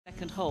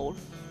second hole.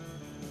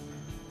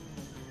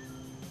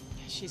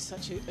 She's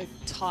such a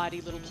tidy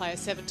little player.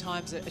 7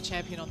 times a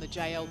champion on the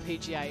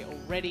LPGA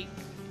already.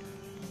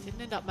 Didn't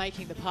end up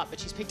making the putt, but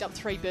she's picked up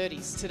 3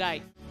 birdies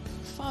today.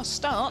 Fast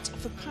start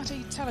for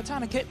Patty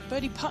Talatanakit.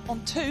 Birdie putt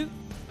on 2.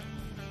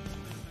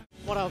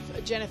 What of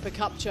Jennifer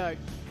Kupcho?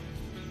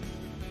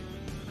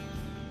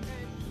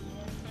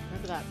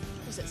 Remember that?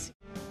 What was it?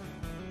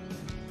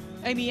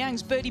 Amy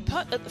Yang's birdie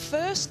putt at the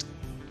first.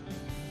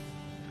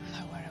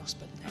 Nowhere else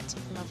but net.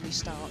 Lovely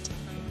start.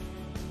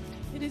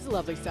 It is a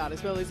lovely start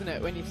as well, isn't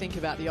it, when you think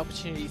about the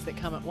opportunities that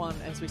come at one,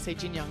 as we see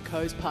Jin Young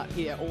Ko's putt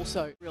here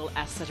also. Real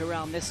asset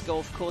around this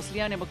golf course.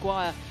 Leona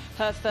Maguire,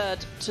 her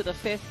 3rd to the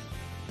 5th.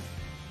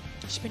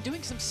 She's been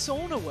doing some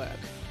sauna work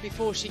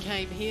before she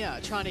came here,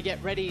 trying to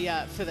get ready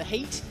for the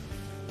heat.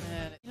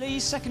 And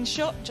Lee's second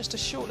shot, just a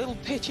short little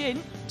pitch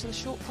in to the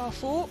short par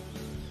 4.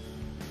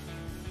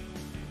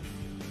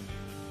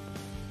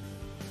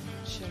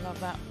 She'll love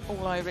that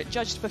all over it,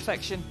 judged to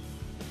perfection.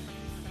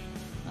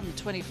 And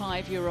the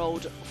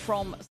 25-year-old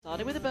from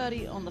started with a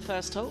birdie on the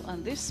first hole,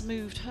 and this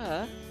moved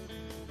her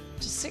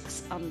to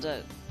 6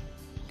 under.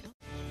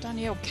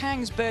 Danielle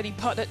Kang's birdie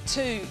putt at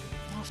 2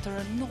 after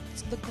a not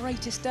the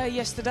greatest day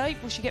yesterday.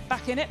 Will she get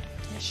back in it?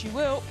 Yes, she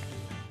will.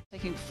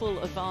 Taking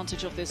full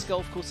advantage of this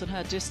golf course and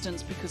her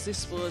distance, because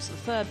this was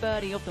the 3rd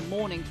birdie of the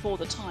morning for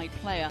the tied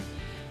player,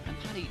 and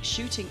Paddy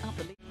shooting up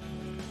the lead.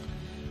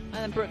 And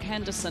then Brooke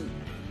Henderson,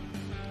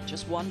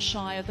 just 1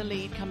 shy of the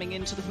lead coming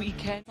into the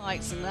weekend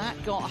nights, and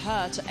that got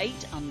her to 8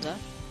 under.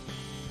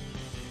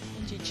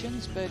 Inji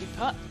Chun's birdie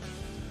putt.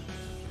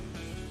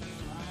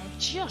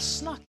 Just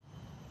snuck.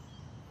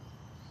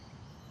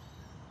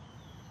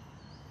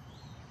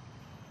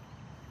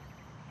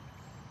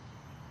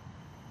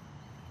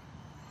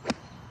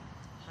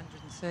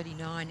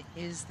 139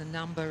 is the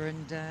number,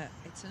 and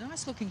it's a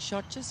nice looking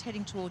shot, just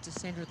heading towards the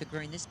centre of the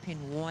green. This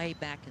pin way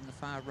back in the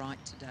far right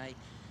today.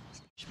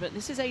 But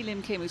this is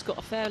Lim Kim, who's got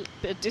a fair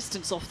bit of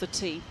distance off the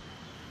tee.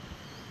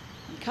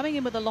 And coming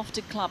in with a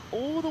lofted club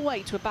all the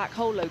way to a back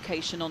hole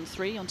location on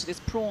 3 onto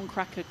this prawn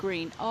cracker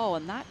green. Oh,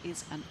 and that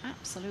is an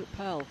absolute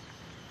pearl.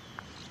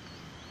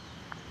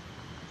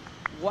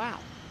 Wow.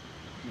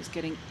 It's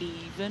getting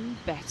even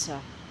better.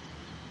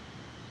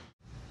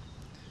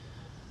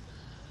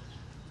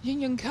 Jin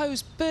Young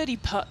Ko's birdie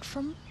putt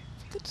from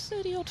a good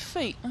 30-odd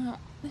feet.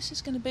 This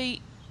is going to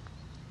be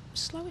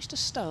slowish to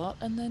start,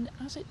 and then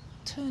as it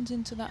turns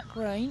into that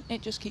grain,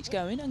 it just keeps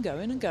going and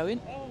going and going.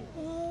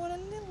 Oh,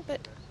 and a little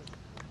bit.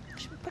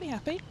 Should be pretty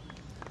happy.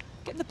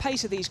 Getting the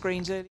pace of these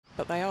greens early,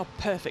 but they are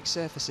perfect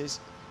surfaces.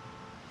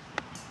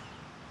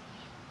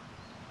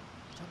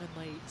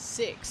 Only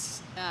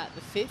 6 at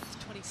the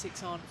 5th,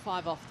 26 on,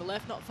 5 off the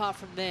left. Not far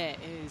from there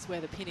is where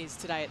the pin is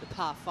today at the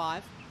par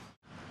 5.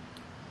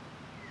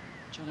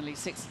 Johnny Lee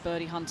 6th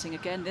birdie hunting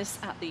again, this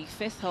at the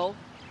 5th hole.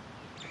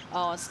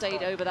 Oh,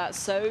 stayed over that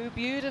so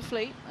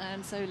beautifully.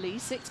 And so Lee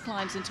 6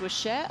 climbs into a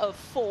share of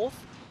 4th.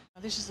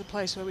 This is the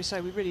place where we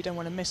say we really don't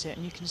want to miss it,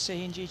 and you can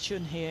see Inji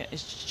Chun here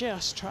is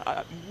just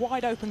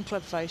wide open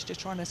club face, just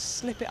trying to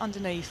slip it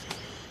underneath,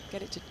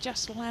 get it to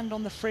just land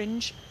on the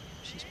fringe.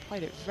 She's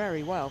played it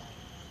very well,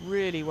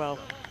 really well.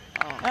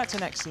 Oh, that's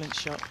an excellent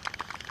shot.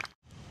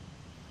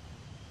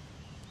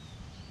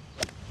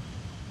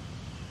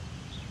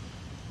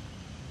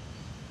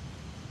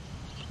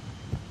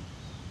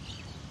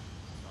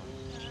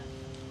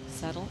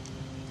 Settle,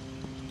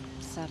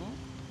 settle.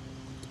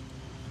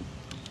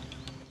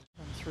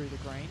 Come through the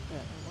green, but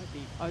it won't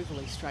be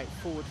overly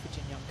straightforward for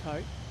Jin Young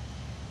Ko.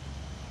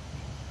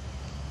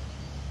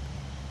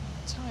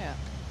 Tie up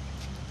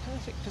from the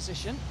perfect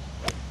position.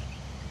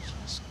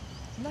 Just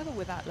level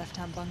with that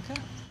left-hand bunker.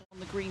 On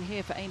the green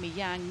here for Amy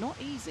Yang, not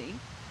easy.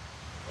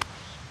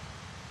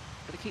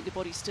 Got to keep the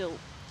body still.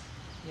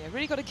 Yeah,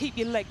 really got to keep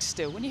your legs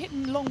still. When you're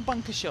hitting long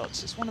bunker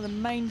shots, it's one of the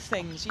main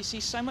things. You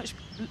see so much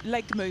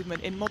leg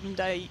movement in modern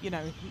day, you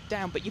know,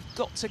 down, but you've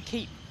got to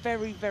keep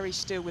very, very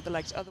still with the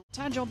legs.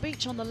 Tanjong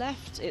Beach on the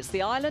left. It's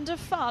the island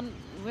of fun.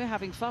 We're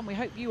having fun. We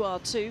hope you are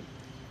too.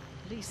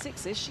 Lee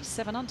 6-ish. She's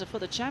 7 under for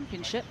the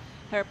championship.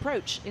 Her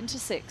approach into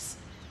 6.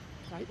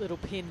 Great little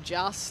pin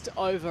just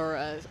over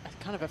a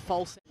kind of a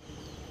false.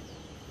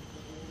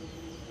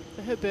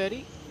 For her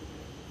birdie.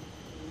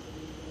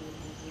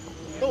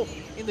 Oh,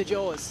 in the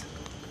jaws.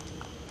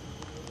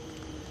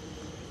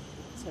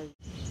 So it's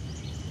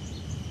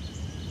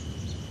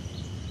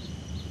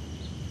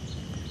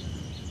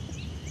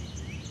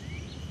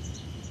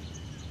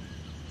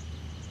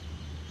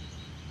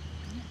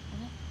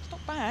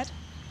not bad.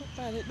 Not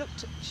bad. It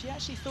looked. She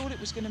actually thought it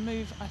was going to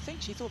move. I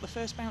think she thought the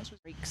first bounce was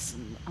breaks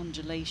and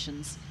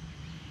undulations.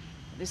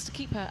 This to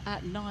keep her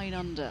at 9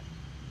 under.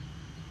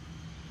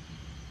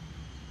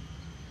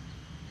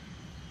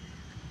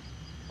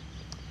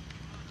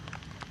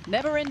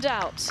 Never in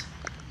doubt.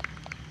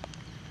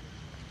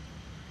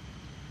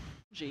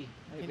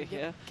 Over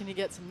here. Can you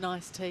get some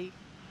nice tea?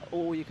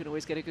 Or you can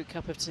always get a good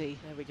cup of tea.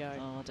 There we go.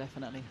 Oh,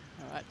 definitely.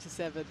 All right, to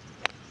 7.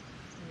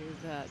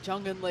 With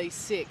Jong-un Lee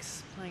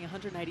 6 playing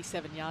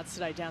 187 yards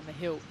today down the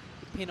hill.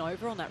 The pin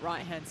over on that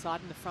right-hand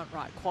side in the front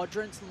right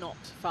quadrant, not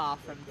far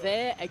from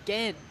there.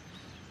 Again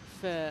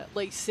for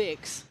Lee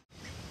 6.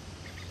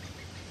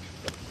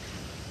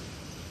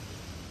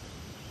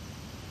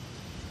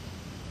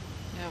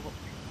 Yeah, well,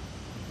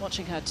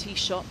 watching her tee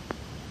shot.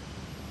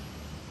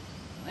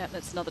 Yeah,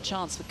 that's another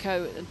chance for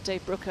Ko. And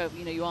Dave Brooker,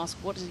 you know, you ask,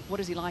 what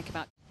does he like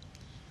about?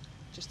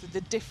 Just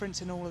the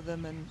difference in all of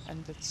them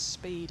and the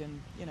speed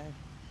and, you know,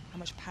 how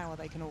much power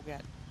they can all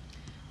get.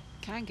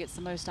 Kang gets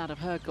the most out of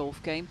her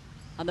golf game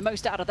and the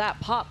most out of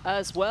that putt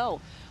as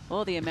well.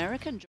 Well, the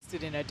American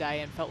Stood in her day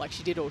and felt like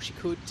she did all she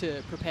could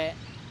to prepare.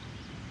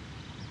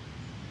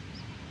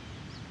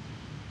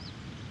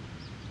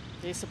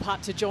 There's a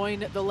putt to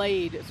join the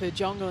lead for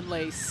Jong-un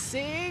Lee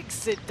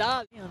 6. It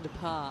does. Under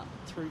par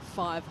through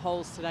 5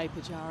 holes today,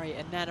 Pujari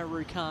and Nana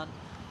Rukan.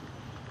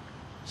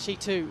 She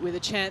too with a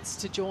chance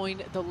to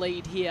join the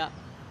lead here.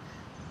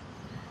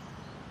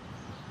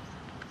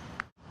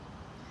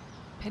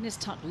 pin is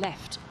tucked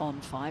left on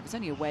 5. It's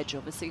only a wedge,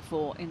 obviously,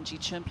 for In Ji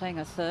Chun, playing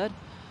a third,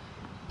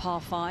 par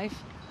 5,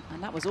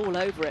 and that was all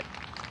over it.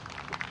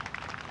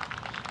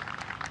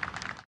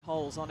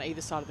 Holes on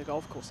either side of the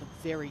golf course are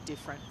very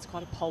different. It's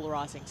quite a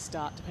polarising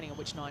start, depending on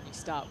which 9 you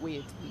start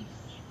with.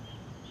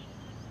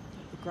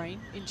 The green,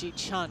 In Ji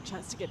Chun,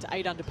 chance to get to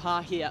 8 under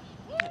par here.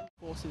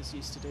 Courses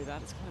used to do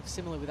that. It's kind of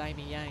similar with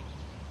Amy Yang.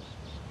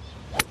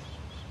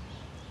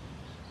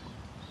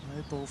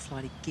 Low ball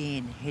flight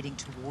again, heading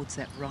towards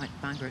that right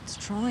bunker. It's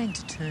trying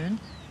to turn.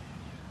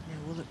 Now,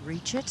 will it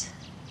reach it?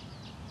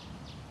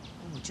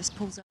 Oh, it just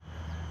pulls up.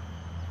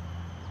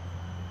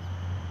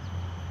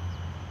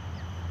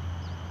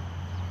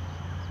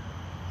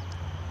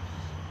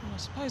 Well, I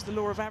suppose the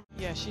law of average.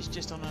 Yeah, she's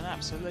just on an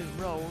absolute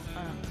roll.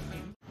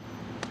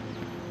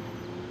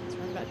 It's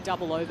around about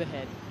double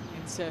overhead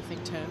in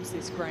surfing terms,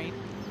 this green.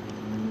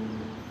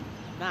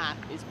 And that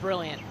is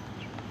brilliant.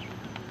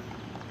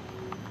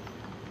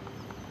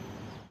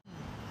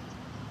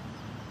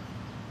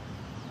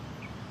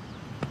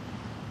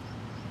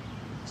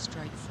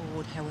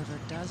 Straightforward, however,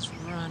 it does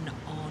run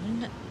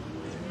on.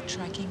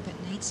 Tracking, but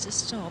needs to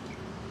stop.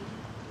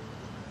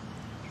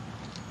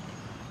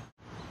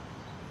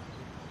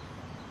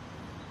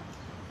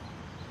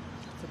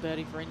 It's a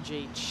birdie for In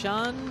Ji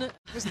Chun.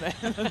 Isn't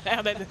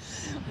it?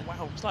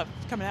 Wow, it's like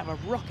coming out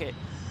of a rocket.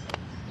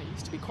 It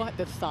used to be quite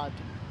the thud.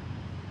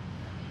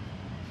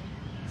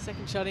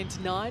 Second shot into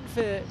 9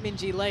 for Min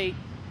Ji Lee.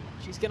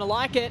 She's going to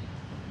like it.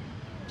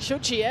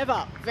 Should she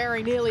ever?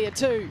 Very nearly a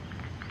 2.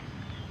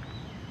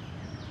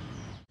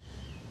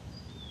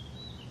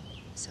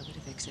 So a bit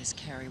of excess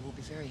carry will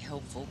be very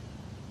helpful.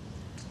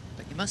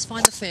 But you must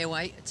find the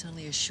fairway. It's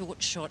only a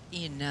short shot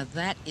in. Now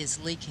that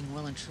is leaking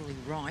well and truly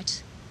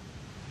right.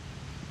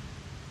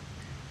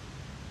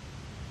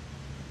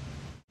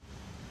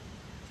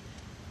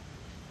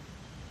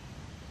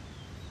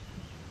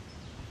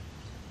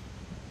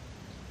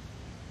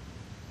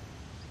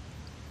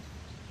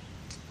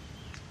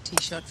 Tee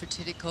shot for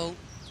Titikul.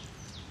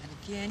 And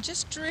again,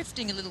 just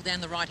drifting a little down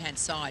the right-hand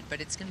side,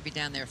 but it's going to be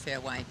down there a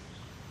fairway.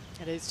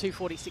 It is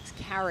 246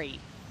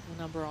 carry.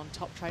 The number on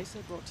Top Tracer,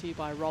 brought to you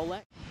by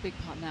Rolex. Big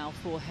putt now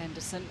for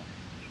Henderson.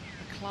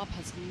 The club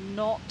has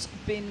not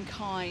been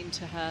kind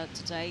to her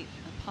today.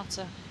 The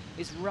putter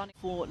is running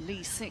for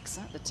Lee 6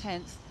 at the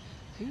 10th.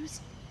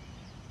 Who's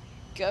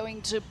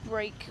going to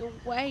break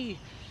away?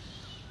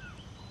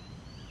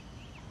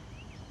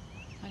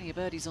 Plenty of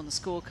birdies on the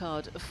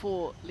scorecard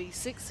for Lee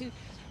 6, who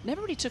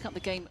never really took up the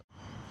game.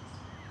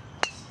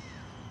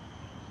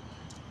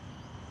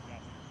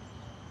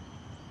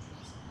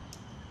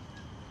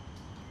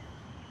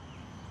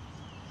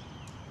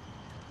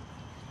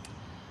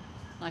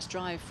 Nice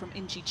drive from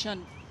In Ji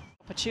Chun.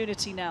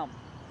 Opportunity now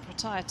for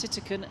Taya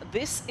Titikun.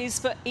 This is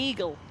for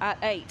Eagle at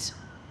 8.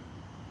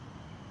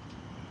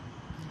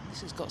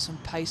 This has got some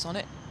pace on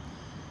it.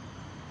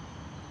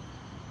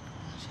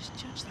 She's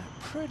judged that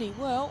pretty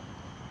well.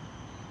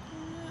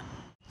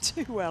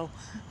 Too well.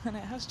 And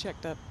it has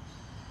checked up.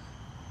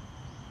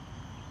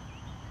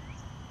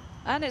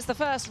 And it's the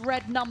first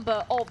red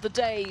number of the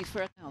day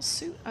for now.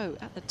 Su Oh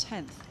at the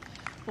 10th.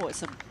 Oh,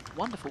 it's a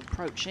wonderful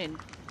approach in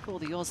for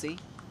the Aussie.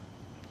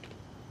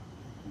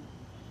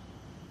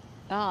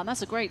 Ah, and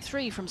that's a great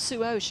 3 from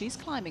Su Oh. She's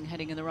climbing,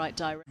 heading in the right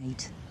direction.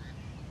 8.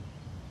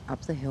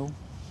 Up the hill.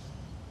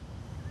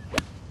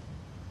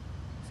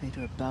 Feet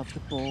are above the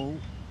ball.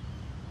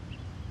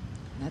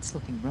 And that's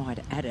looking right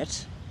at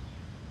it.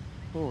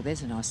 Oh,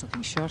 there's a nice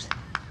looking shot.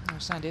 Oh,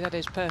 Sandy, that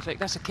is perfect.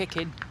 That's a kick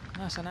in.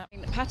 Nice on that.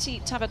 Patty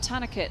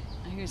Tavatanakit,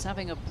 who's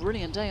having a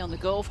brilliant day on the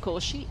golf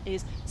course. She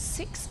is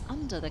 6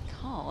 under the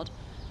card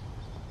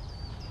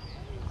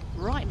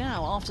right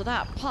now after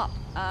that putt,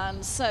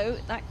 and so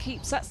that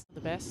keeps that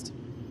The best.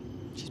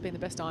 She's been the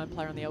best iron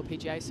player on the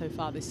LPGA so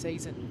far this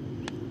season.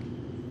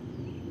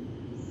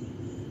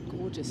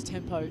 Gorgeous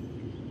tempo.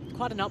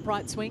 Quite an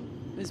upright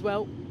swing as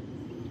well.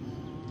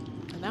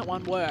 And that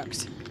one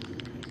worked.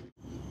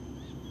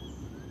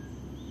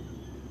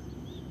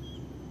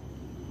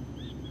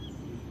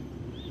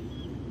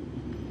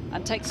 and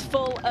and takes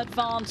full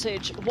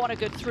advantage. What a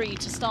good 3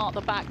 to start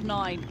the back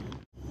 9.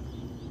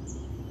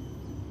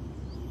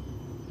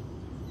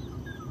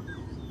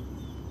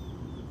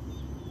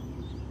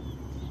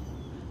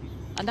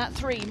 And that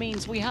 3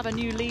 means we have a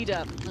new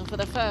leader for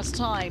the first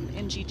time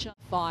in Jicheng.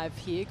 5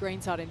 here,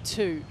 greenside in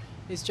 2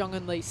 is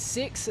Jong-un Lee.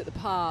 6 at the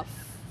par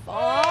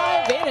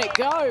 5, in it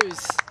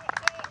goes.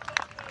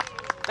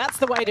 That's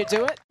the way to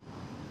do it.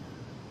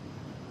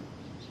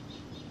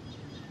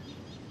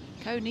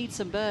 Ko needs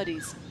some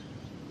birdies.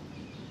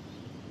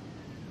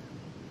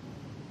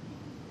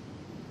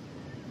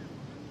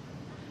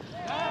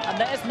 And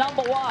there's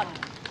number 1.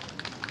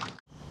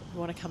 You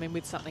want to come in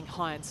with something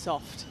high and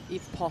soft,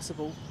 if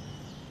possible.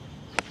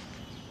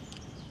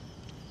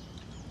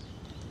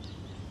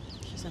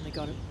 She's only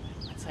got,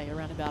 I'd say,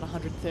 around about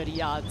 130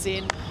 yards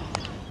in.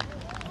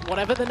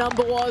 Whatever the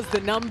number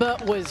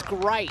was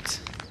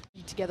great.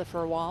 Together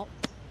for a while.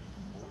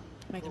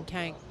 Megan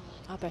Kang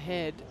up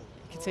ahead. You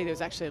can see there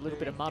was actually a little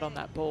bit of mud on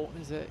that ball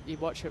as you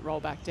watch it roll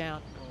back down.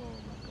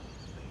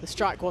 The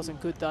strike wasn't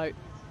good though.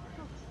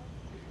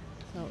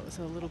 So it was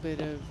a little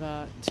bit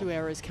of 2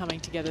 errors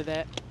coming together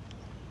there.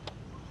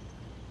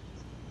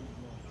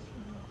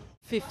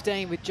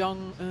 15 with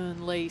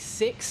Jong-un Lee.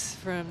 6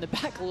 from the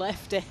back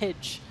left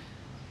edge.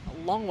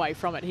 A long way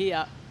from it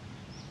here.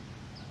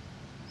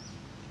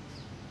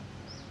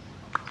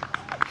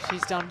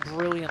 She's done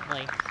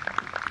brilliantly.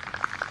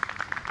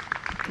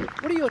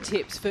 What are your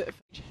tips for?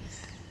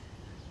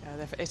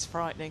 It's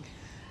frightening.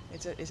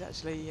 It's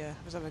actually, I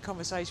was having a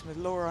conversation with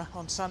Laura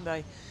on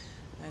Sunday,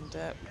 and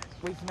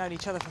we've known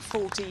each other for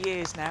 40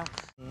 years now.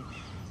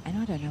 And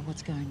I don't know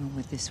what's going on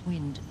with this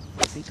wind,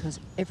 because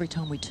every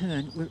time we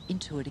turn, we're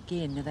into it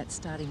again. Now that's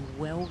starting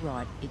well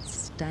right. It's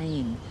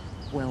staying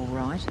well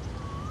right.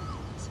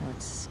 So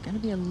it's going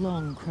to be a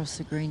long cross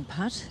the green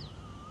putt.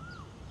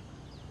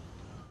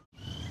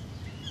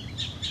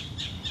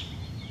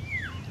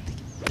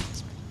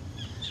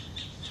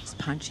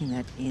 Punching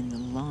that in, the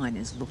line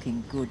is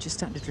looking good. Just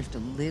starting to drift a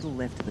little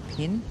left of the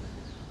pin.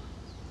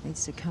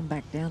 Needs to come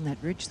back down that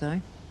ridge though.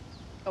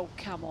 Oh,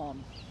 come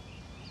on.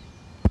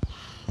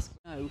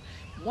 No.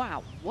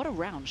 Wow, what a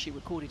round she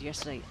recorded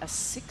yesterday. A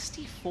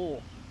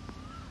 64.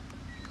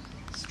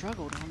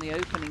 Struggled on the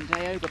opening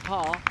day over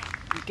par.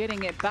 And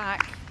getting it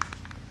back,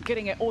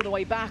 getting it all the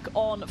way back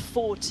on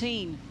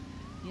 14.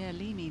 Yeah,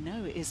 Lee Mi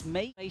No is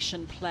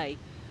motivation play.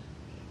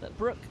 But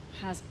Brooke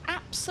has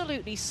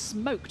absolutely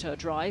smoked her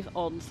drive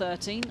on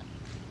 13.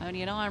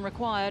 Only an iron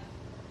required.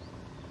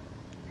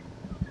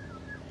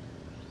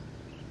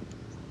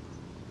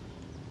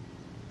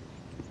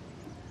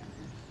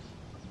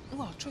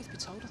 Well, truth be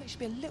told, I think she'd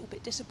be a little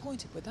bit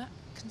disappointed with that,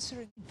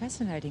 considering...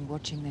 Fascinating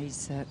watching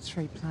these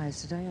 3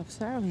 players today. I've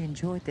thoroughly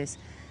enjoyed this.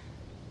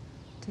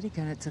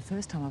 Titigan, it's the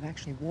first time I've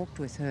actually walked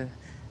with her.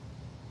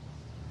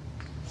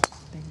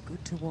 Been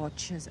good to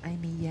watch as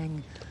Amy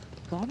Yang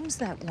bottoms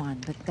that one,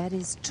 but that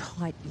is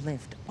tight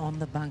left on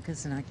the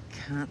bunkers, and I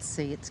can't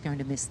see it's going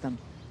to miss them.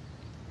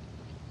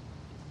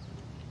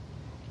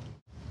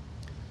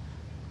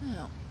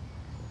 Well,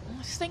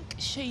 I think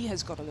she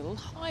has got a little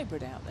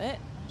hybrid out there.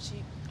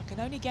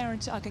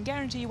 I can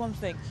guarantee you one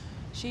thing.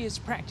 She has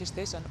practiced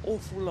this an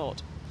awful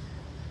lot.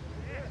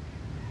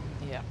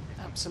 Yeah,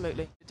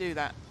 absolutely. To do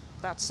that,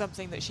 that's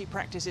something that she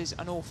practices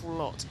an awful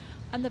lot.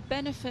 And the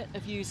benefit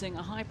of using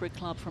a hybrid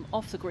club from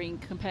off the green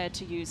compared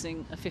to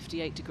using a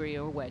 58 degree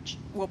or a wedge?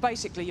 Well,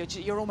 basically,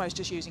 you're almost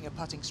just using a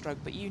putting stroke,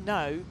 but you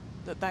know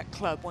that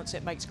club, once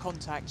it makes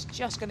contact, is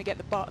just going to get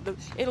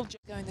it'll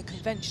just go in the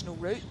conventional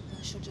route.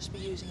 She'll just be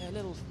using a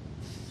little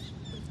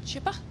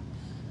chipper.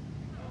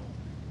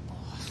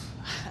 Oh,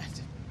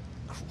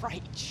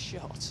 great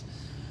shot.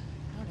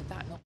 How did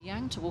that not?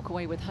 Yang to walk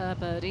away with her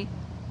birdie.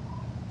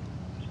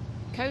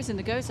 Ko's in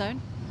the go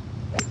zone.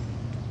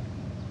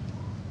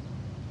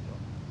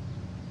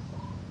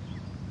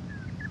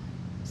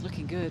 It's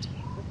looking good.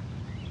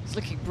 It's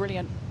looking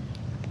brilliant.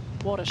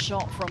 What a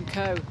shot from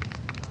Ko.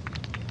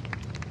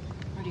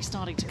 Really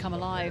starting to come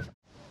alive.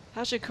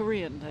 How's your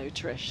Korean though,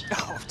 Trish?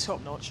 Oh,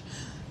 top notch.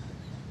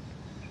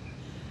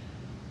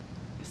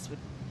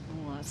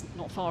 That's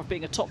not far of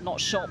being a top-notch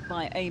shot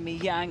by Amy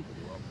Yang.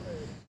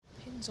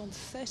 Pins on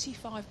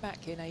 35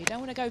 back here now. You don't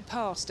want to go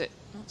past it,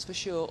 that's for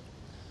sure.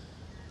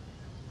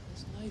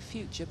 There's no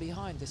future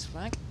behind this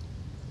flag.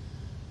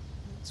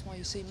 That's why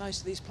you see most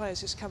of these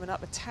players just coming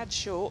up a tad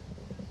short.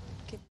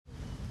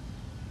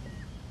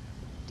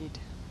 Did.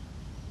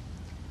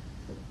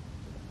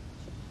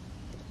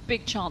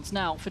 Big chance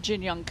now for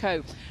Jin Young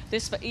Ko.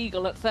 This for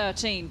eagle at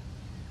 13.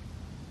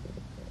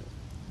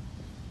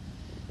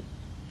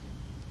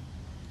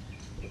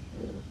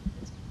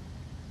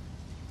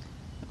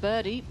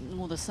 Birdie,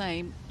 all the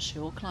same,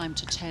 she'll climb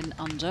to 10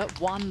 under,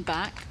 1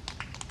 back.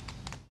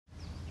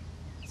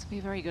 It's be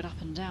a very good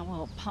up and down.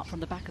 Well, putt from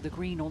the back of the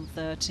green on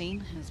 13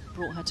 has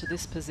brought her to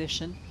this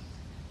position.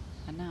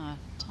 And now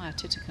Taya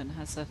Titigan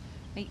has a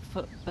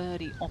 8-foot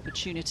birdie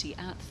opportunity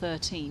at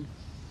 13.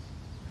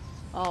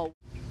 Oh.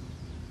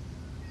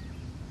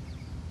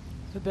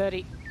 For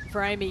birdie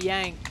for Amy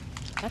Yang.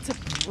 That's a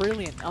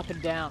brilliant up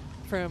and down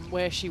from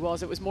where she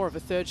was. It was more of a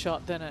third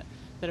shot than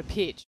a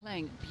pitch.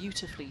 Playing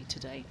beautifully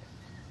today.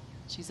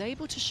 She's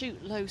able to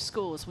shoot low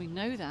scores. We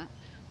know that.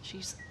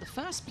 She's the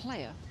first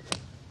player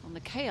on the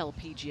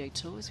LPGA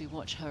Tour, as we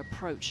watch her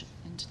approach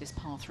into this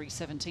par 3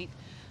 17th,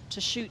 to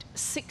shoot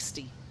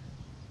 60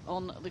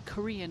 on the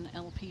Korean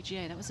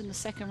LPGA. That was in the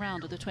second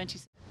round of the 20.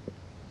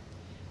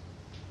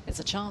 It's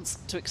a chance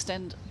to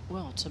extend,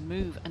 well, to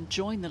move and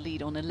join the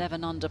lead on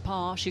 11 under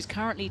par. She's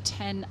currently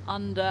 10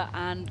 under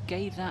and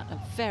gave that a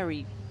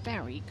very,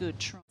 very good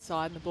try.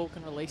 Side, and the ball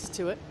can release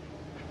to it.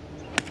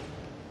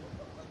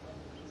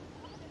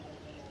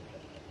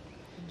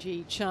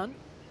 Ji Chun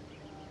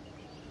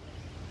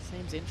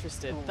seems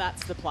interested. Oh.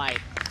 That's the play.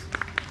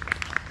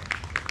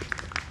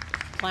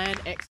 Plan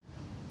X.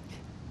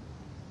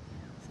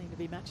 Seem to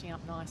be matching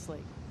up nicely.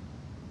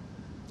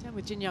 Same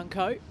with Jin Young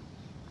Ko.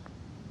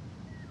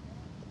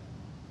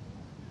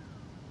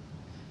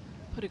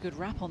 Put a good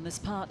wrap on this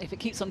part. If it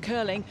keeps on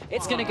curling,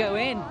 it's going to go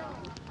in.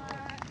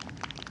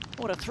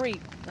 What a three.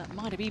 That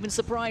might have even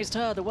surprised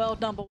her, the world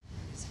number.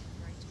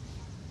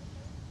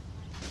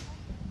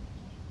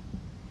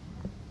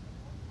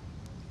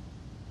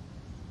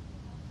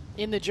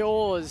 In the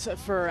jaws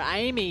for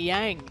Amy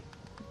Yang.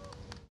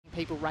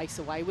 People race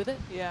away with it.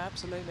 Yeah,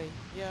 absolutely.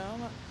 Yeah,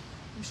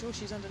 I'm sure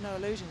she's under no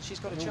illusion. She's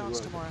got a chance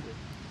tomorrow.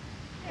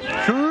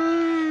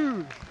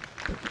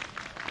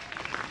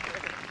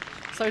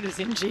 So does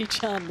Ji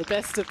Chun, the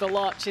best of the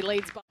lot. She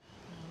leads by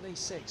At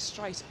least 6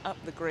 straight up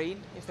the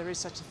green, if there is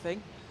such a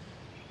thing.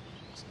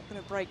 It's not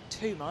going to break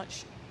too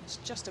much. It's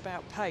just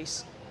about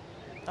pace.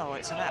 Oh,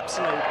 it's an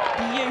absolute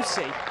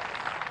beauty.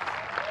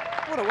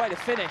 What a way to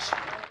finish.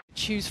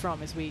 choose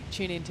from as we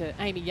tune into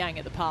Amy Yang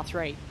at the par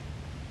 3.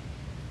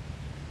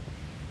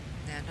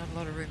 Now, not a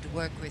lot of room to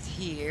work with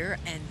here,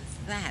 and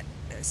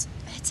that's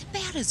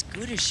about as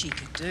good as she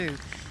could do.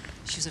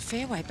 She was a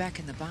fair way back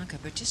in the bunker,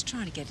 but just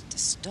trying to get it to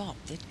stop.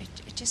 It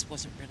just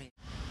wasn't really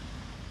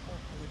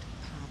awkward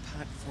par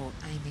putt for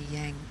Amy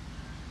Yang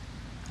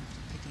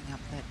after picking up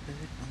that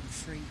bird on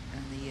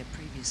the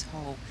previous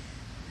hole.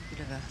 A bit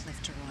of a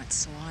left to right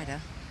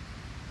slider.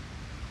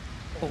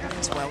 Oh,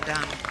 that's well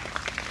done.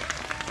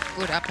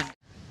 Good up and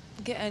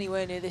Get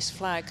anywhere near this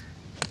flag.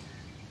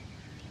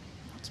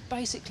 It's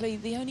basically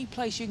the only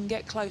place you can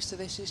get close to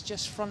this is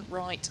just front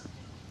right.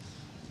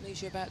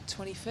 Leaves you about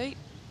 20 feet,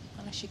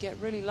 unless you get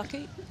really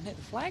lucky and hit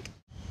the flag.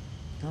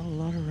 not a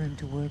lot of room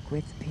to work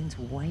with. The pin's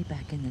way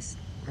back in this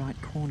right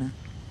corner.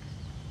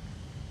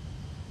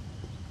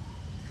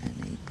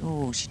 And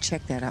oh, she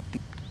checked that up.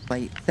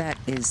 That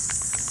is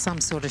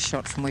some sort of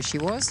shot from where she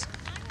was.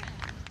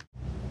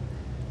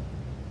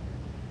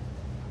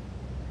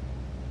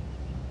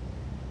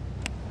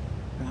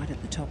 Right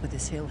at the top of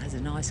this hill has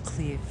a nice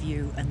clear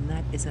view, and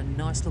that is a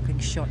nice looking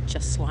shot,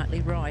 just slightly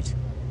right.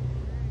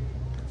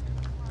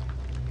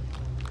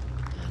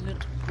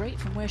 Looked great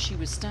from where she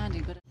was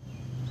standing, but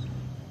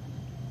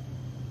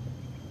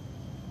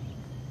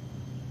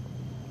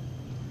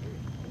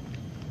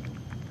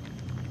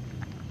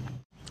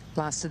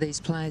Last of these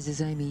players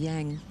is Amy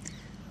Yang.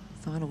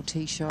 Final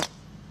tee shot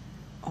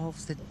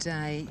of the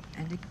day.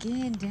 And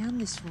again, down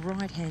this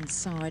right-hand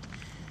side,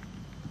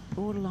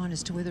 borderline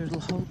as to whether it'll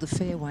hold the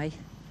fairway.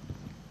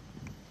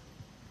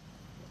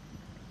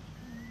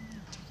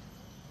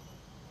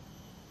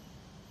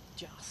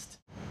 Just.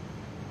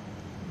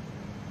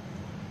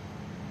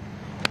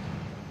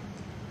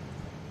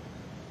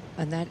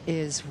 And that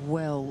is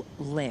well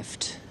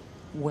left.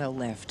 Well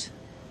left.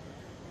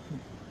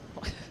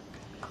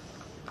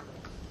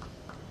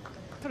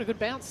 Got a good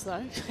bounce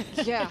though.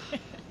 yeah.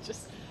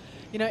 Just,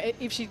 you know,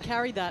 if she'd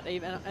carried that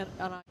even,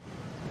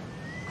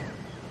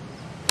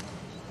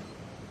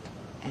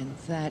 And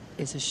that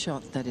is a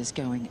shot that is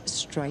going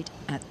straight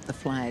at the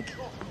flag.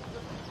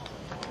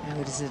 Now,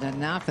 is it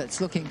enough?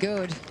 It's looking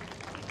good.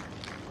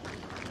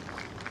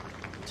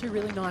 two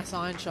really nice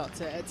iron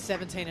shots at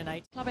 17 and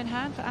 8. Club in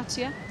hand for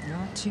Atia.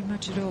 Not too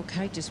much at all.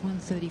 Kate just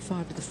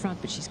 135 to the front,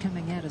 but she's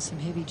coming out of some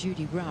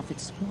heavy-duty rough.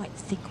 It's quite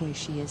thick where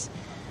she is.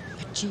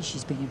 But gee,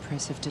 she's been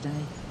impressive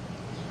today.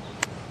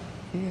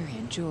 Very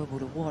enjoyable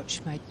to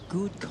watch. Made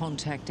good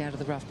contact out of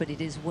the rough, but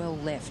it is well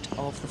left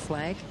of the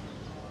flag.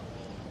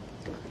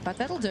 But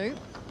that'll do.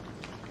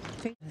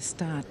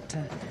 Start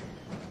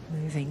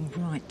moving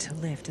right to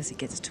left as it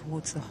gets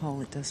towards the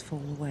hole. It does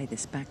fall away,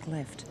 this back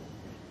left.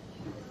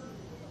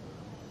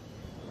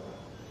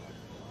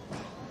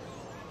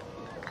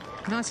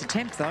 Nice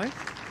attempt, though.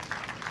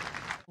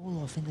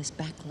 All off in this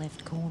back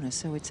left corner,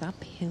 so it's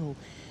uphill.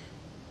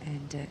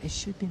 And it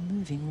should be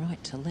moving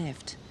right to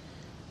left.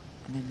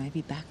 And then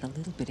maybe back a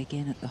little bit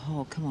again at the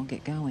hole. Come on,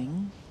 get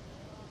going.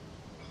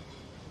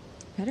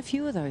 Had a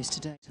few of those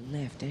today. To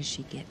left as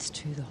she gets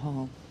to the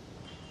hole.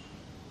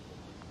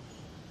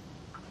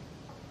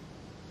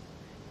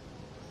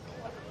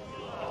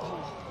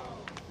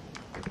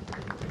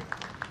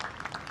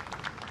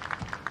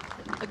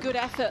 A good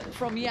effort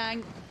from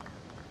Yang.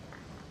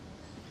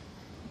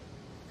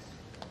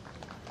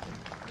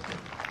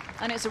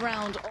 And it's a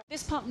round.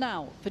 This putt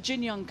now for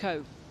Jin Young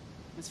Ko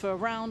is for a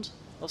round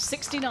of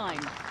 69.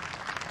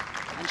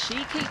 And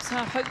she keeps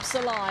her hopes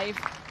alive.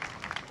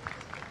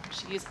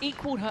 She has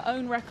equalled her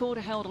own record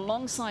held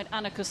alongside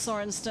Annika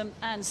Sorenstam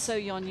and So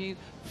Yeon-Yu.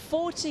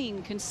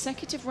 14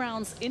 consecutive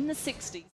rounds in the 60s.